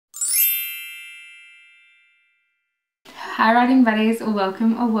Hi riding buddies,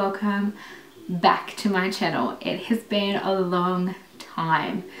 welcome back to my channel. It has been a long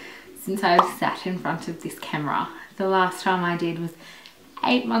time since I've sat in front of this camera. The last time I did was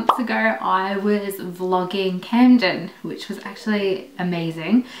 8 months ago. I was vlogging Camden, which was actually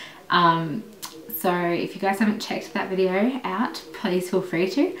amazing. So if you guys haven't checked that video out, please feel free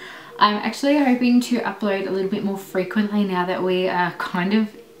to. I'm actually hoping to upload a little bit more frequently now that we are kind of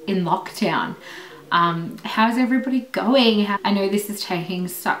in lockdown. How's everybody going? I know this is taking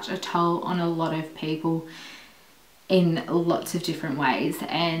such a toll on a lot of people in lots of different ways,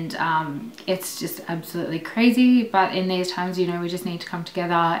 and it's just absolutely crazy. But in these times, you know, we just need to come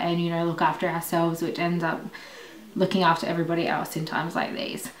together and, you know, look after ourselves, which ends up looking after everybody else in times like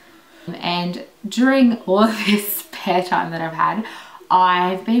these. And during all of this spare time that I've had,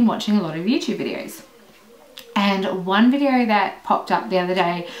 I've been watching a lot of YouTube videos, and one video that popped up the other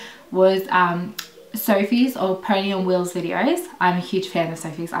day was Sophie's or Pony on Wheels videos. I'm a huge fan of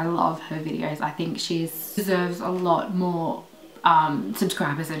Sophie's. I love her videos. I think she deserves a lot more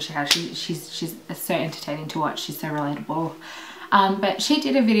subscribers than she has. She's so entertaining to watch. She's so relatable. But she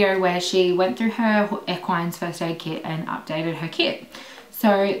did a video where she went through her equine's first aid kit and updated her kit.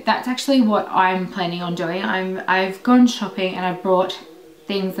 So that's actually what I'm planning on doing. I've gone shopping and I brought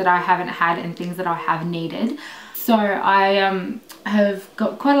things that I haven't had and things that I have needed. So I have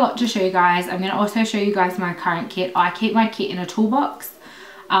got quite a lot to show you guys. I'm going to also show you guys my current kit. I keep my kit in a toolbox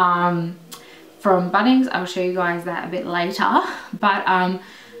from Bunnings. I'll show you guys that a bit later. But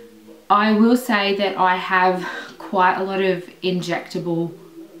I will say that I have quite a lot of injectable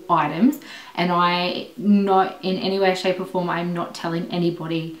items, and I not in any way, shape or form, I'm not telling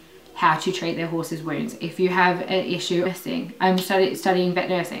anybody how to treat their horse's wounds. If you have an issue, I'm studying vet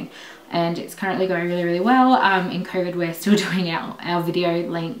nursing, and it's currently going really, really well. In COVID, we're still doing our video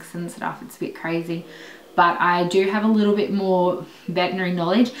links and stuff. It's a bit crazy, but I do have a little bit more veterinary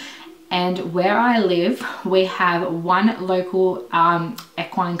knowledge. And where I live, we have one local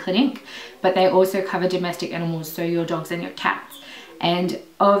equine clinic, but they also cover domestic animals, so your dogs and your cats. And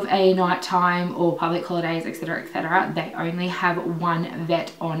of a night time or public holidays, etc., etc., they only have one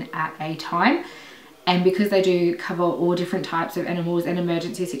vet on at a time. And because they do cover all different types of animals and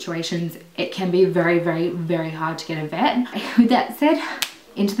emergency situations, it can be very, very, very hard to get a vet. With that said,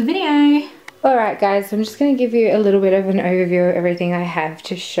 into the video. Alright guys, so I'm just going to give you a little bit of an overview of everything I have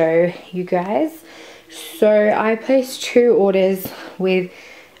to show you guys. So I placed 2 orders with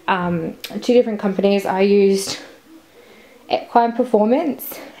 2 different companies. I used Equine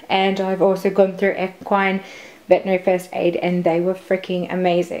Performance, and I've also gone through Equine Veterinary First Aid, and they were freaking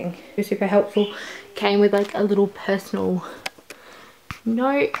amazing. It was super helpful. Came with like a little personal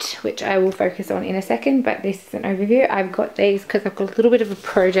note, which I will focus on in a second, but this is an overview. I've got these because I've got a little bit of a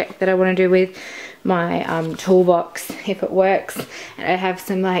project that I want to do with my toolbox, if it works, and I have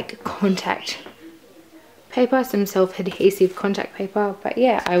some like contact paper, some self-adhesive contact paper. But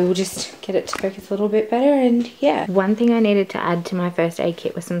yeah, I will just get it to focus a little bit better. And yeah, one thing I needed to add to my first aid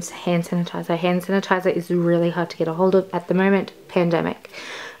kit was some hand sanitizer. Hand sanitizer is really hard to get a hold of at the moment, pandemic.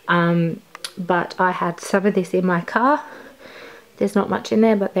 But I had some of this in my car. There's not much in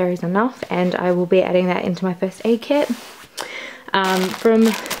there, but there is enough, and I will be adding that into my first aid kit. From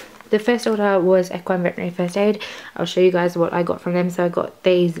the first order was Equine Veterinary First Aid. I'll show you guys what I got from them. So I got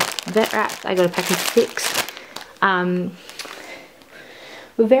these vet wraps. I got a pack of 6.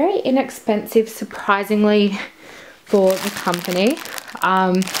 Were very inexpensive, surprisingly, for the company.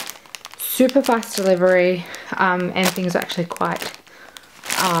 Super fast delivery, and things are actually quite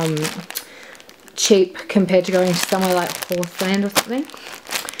cheap compared to going to somewhere like Horseland or something.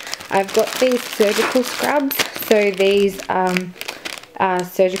 I've got these surgical scrubs. So these are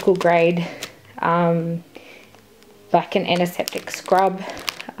surgical grade, like an antiseptic scrub.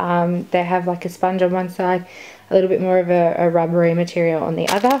 They have like a sponge on one side, a little bit more of a rubbery material on the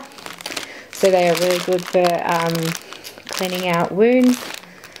other. So they are really good for cleaning out wounds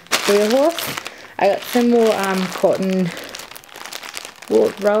for your horse. I got some more cotton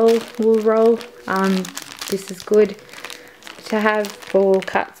wool roll. This is good to have for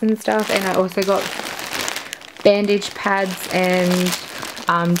cuts and stuff. And I also got bandage pads and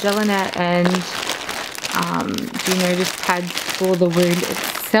Gelinet and you know, just pads for the wound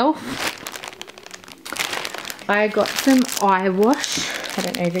itself. I got some eye wash. I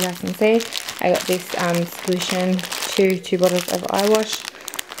don't know if you guys can see. I got this solution, two bottles of eye wash.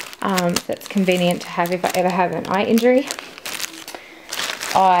 That's convenient to have if I ever have an eye injury.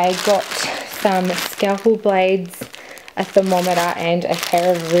 I got some scalpel blades, a thermometer, and a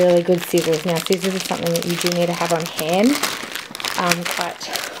pair of really good scissors. Now, scissors is something that you do need to have on hand quite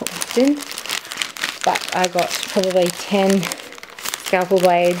often. but I got probably 10 scalpel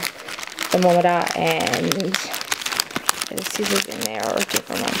blades, thermometer, and the scissors in there are a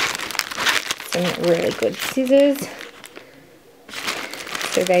different one. Some really good scissors.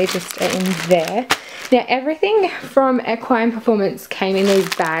 So they just are in there. Now everything from Equine Performance came in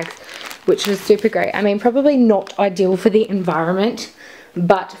these bags, which was super great. I mean, probably not ideal for the environment,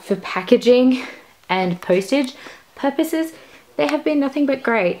 but for packaging and postage purposes, they have been nothing but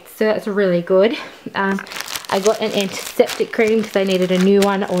great. So that's really good. I got an antiseptic cream because I needed a new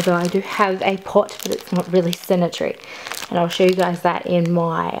one, although I do have a pot, but it's not really sanitary. And I'll show you guys that in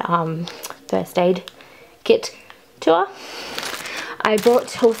my first aid kit tour. I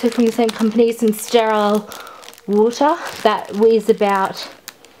bought also from the same company some sterile water that weighs about,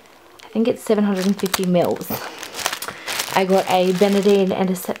 I think it's 750 mils. I got a Benadine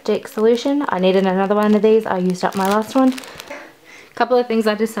antiseptic solution. I needed another one of these. I used up my last one. A couple of things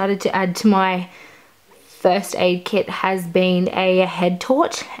I decided to add to my first aid kit has been a head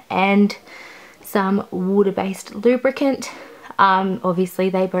torch and some water-based lubricant. Obviously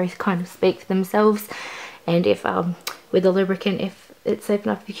they both kind of speak for themselves, and if with the lubricant, if it's safe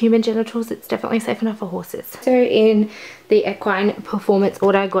enough for human genitals, it's definitely safe enough for horses. So in the Equine Performance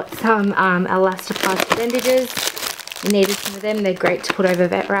order, I got some elastoplast bandages. I needed some of them. They're great to put over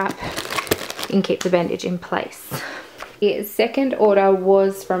vet wrap and keep the bandage in place. The second order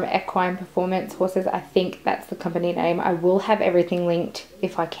was from Equine Performance Horses. I think that's the company name. I will have everything linked,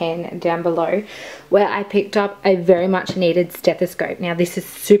 if I can, down below, where I picked up a very much needed stethoscope. Now this is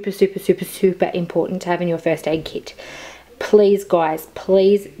super, super, super, super important to have in your first aid kit. Please guys,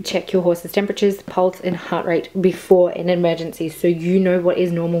 please check your horse's temperatures, pulse and heart rate before an emergency, so you know what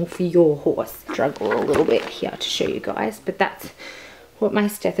is normal for your horse. Struggle a little bit here to show you guys, but that's what my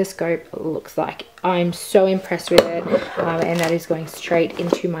stethoscope looks like. I'm so impressed with it, and that is going straight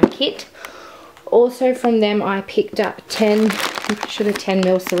into my kit. Also from them I picked up 10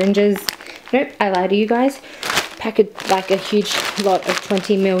 mil syringes. Nope, I lied to you guys. Like a huge lot of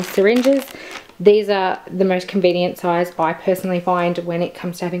 20 mil syringes. These are the most convenient size I personally find when it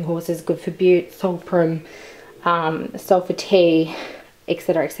comes to having horses. Good for bute, sulprum, sulfur tea,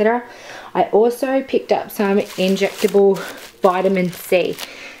 etc, etc. I also picked up some injectable vitamin C.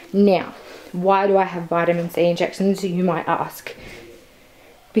 Now, why do I have vitamin C injections, you might ask?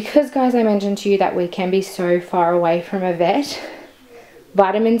 Because guys, I mentioned to you that we can be so far away from a vet.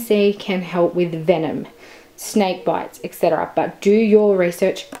 Vitamin C can help with venom, snake bites, etc. But do your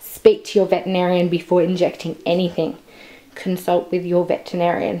research. Speak to your veterinarian before injecting anything. Consult with your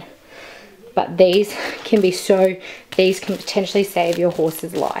veterinarian. But these can potentially save your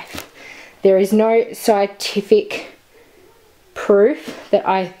horse's life. There is no scientific proof that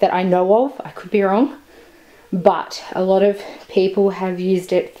I know of. I could be wrong, but a lot of people have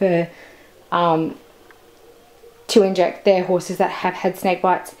used it for to inject their horses that have had snake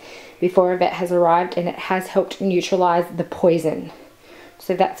bites before a vet has arrived, and it has helped neutralize the poison.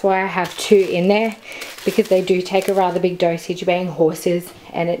 So that's why I have 2 in there, because they do take a rather big dosage being horses,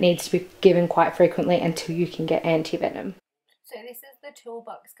 and it needs to be given quite frequently until you can get anti-venom. So this is the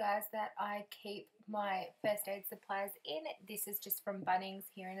toolbox, guys, that I keep my first aid supplies in. This is just from Bunnings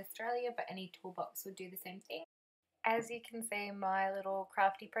here in Australia, but any toolbox would do the same thing. As you can see, my little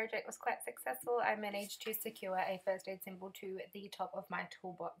crafty project was quite successful. I managed to secure a first aid symbol to the top of my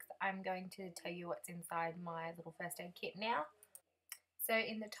toolbox. I'm going to tell you what's inside my little first aid kit now. So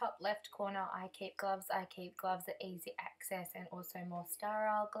in the top left corner I keep gloves. I keep gloves at easy access and also more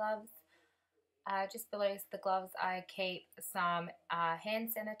sterile gloves. Just below the gloves I keep some hand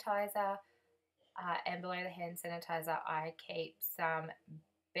sanitizer, and below the hand sanitizer I keep some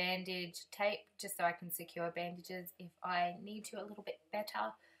bandage tape just so I can secure bandages if I need to a little bit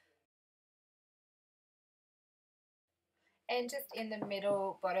better. And just in the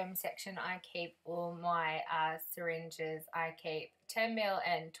middle bottom section I keep all my syringes. I keep 10 mil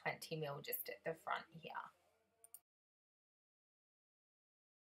and 20 mil just at the front here.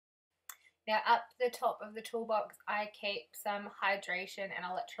 Now up the top of the toolbox I keep some hydration and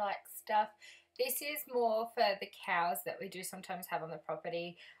electrolyte stuff. This is more for the cows that we do sometimes have on the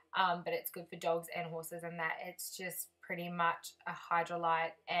property, but it's good for dogs and horses and that. It's just pretty much a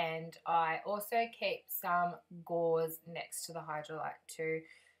hydrolyte, and I also keep some gauze next to the hydrolyte too,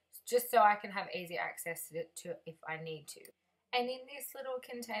 just so I can have easy access to it if I need to. And in this little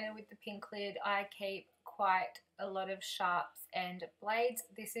container with the pink lid I keep quite a lot of sharps and blades.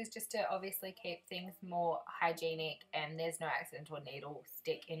 This is just to obviously keep things more hygienic and there's no accidental needle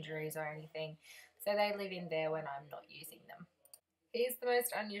stick injuries or anything, so they live in there when I'm not using them. Here's the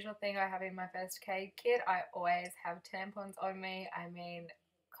most unusual thing I have in my first aid kit. I always have tampons on me. I mean,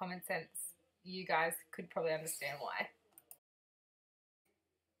 common sense you guys could probably understand why.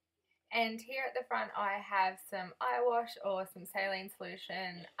 And here at the front I have some eye wash or some saline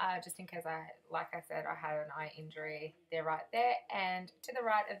solution, just in case like I said, I had an eye injury. They're right there. And to the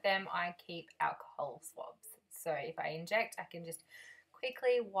right of them I keep alcohol swabs. So if I inject, I can just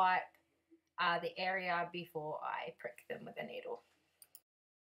quickly wipe the area before I prick them with a needle.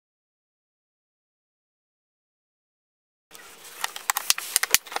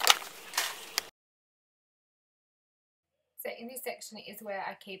 So in this section is where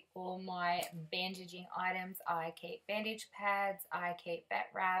I keep all my bandaging items. I keep bandage pads, I keep vet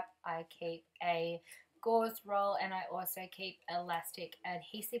wrap, I keep a gauze roll, and I also keep elastic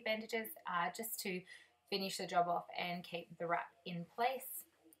adhesive bandages just to finish the job off and keep the wrap in place.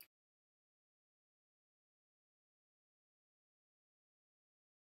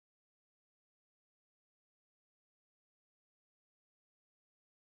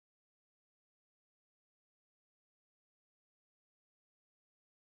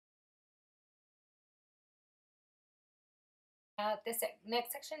 The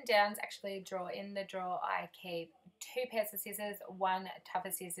next section down is actually a drawer. In the drawer I keep 2 pairs of scissors, 1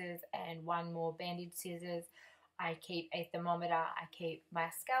 tougher scissors and 1 more bandage scissors. I keep a thermometer, I keep my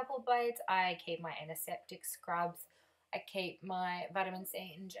scalpel blades, I keep my antiseptic scrubs, I keep my vitamin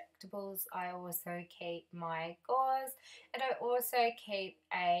C injectables, I also keep my gauze, and I also keep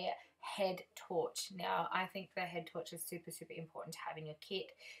a head torch. Now I think the head torch is super important to have in your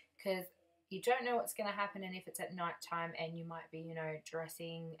kit because you don't know what's going to happen, and if it's at night time and you might be, you know,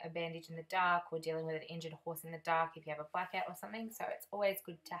 dressing a bandage in the dark or dealing with an injured horse in the dark if you have a blackout or something, so it's always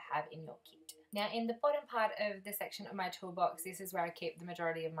good to have in your kit. Now in the bottom part of the section of my toolbox, this is where I keep the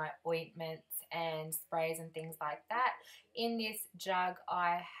majority of my ointments and sprays and things like that. In this jug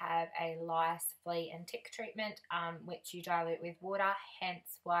I have a lice, flea and tick treatment, which you dilute with water,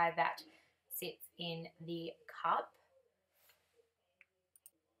 hence why that sits in the cup.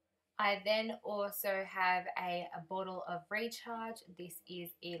 I then also have a bottle of recharge. This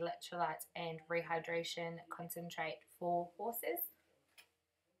is electrolytes and rehydration concentrate for horses.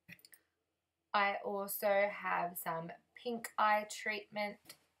 I also have some pink eye treatment.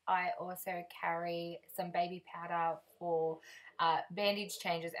 I also carry some baby powder for bandage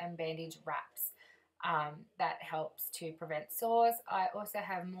changes and bandage wraps. That helps to prevent sores. I also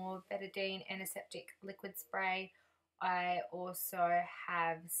have more betadine antiseptic liquid spray. I also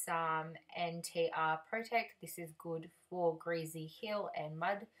have some NTR Protect. This is good for greasy heel and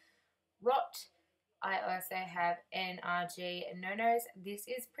mud rot. I also have NRG No-Nos. This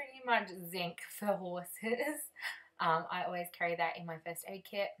is pretty much zinc for horses. I always carry that in my first aid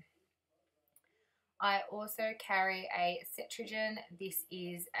kit. I also carry a Cetrogen. This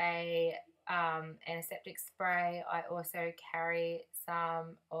is a antiseptic spray. I also carry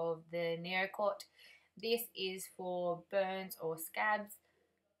some of the Neocort. This is for burns or scabs.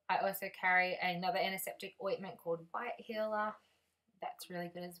 I also carry another antiseptic ointment called White Healer. That's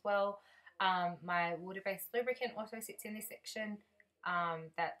really good as well. My water-based lubricant also sits in this section.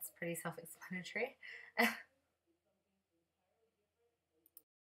 That's pretty self-explanatory.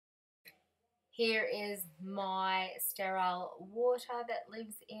 Here is my sterile water that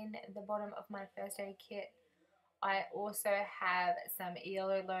lives in the bottom of my first aid kit. I also have some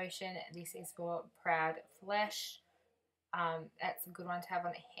yellow lotion. This is for proud flesh. That's a good one to have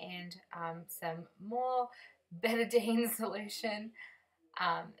on hand. Some more betadine solution.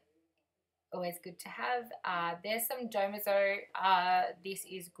 Always good to have. There's some Domazo. This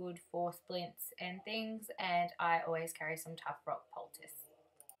is good for splints and things, and I always carry some Tough Rock poultice.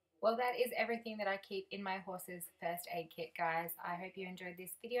 Well, that is everything that I keep in my horse's first aid kit, guys. I hope you enjoyed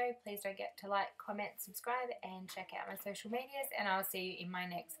this video. Please don't forget to like, comment, subscribe, and check out my social medias, and I'll see you in my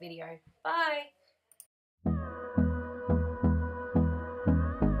next video. Bye!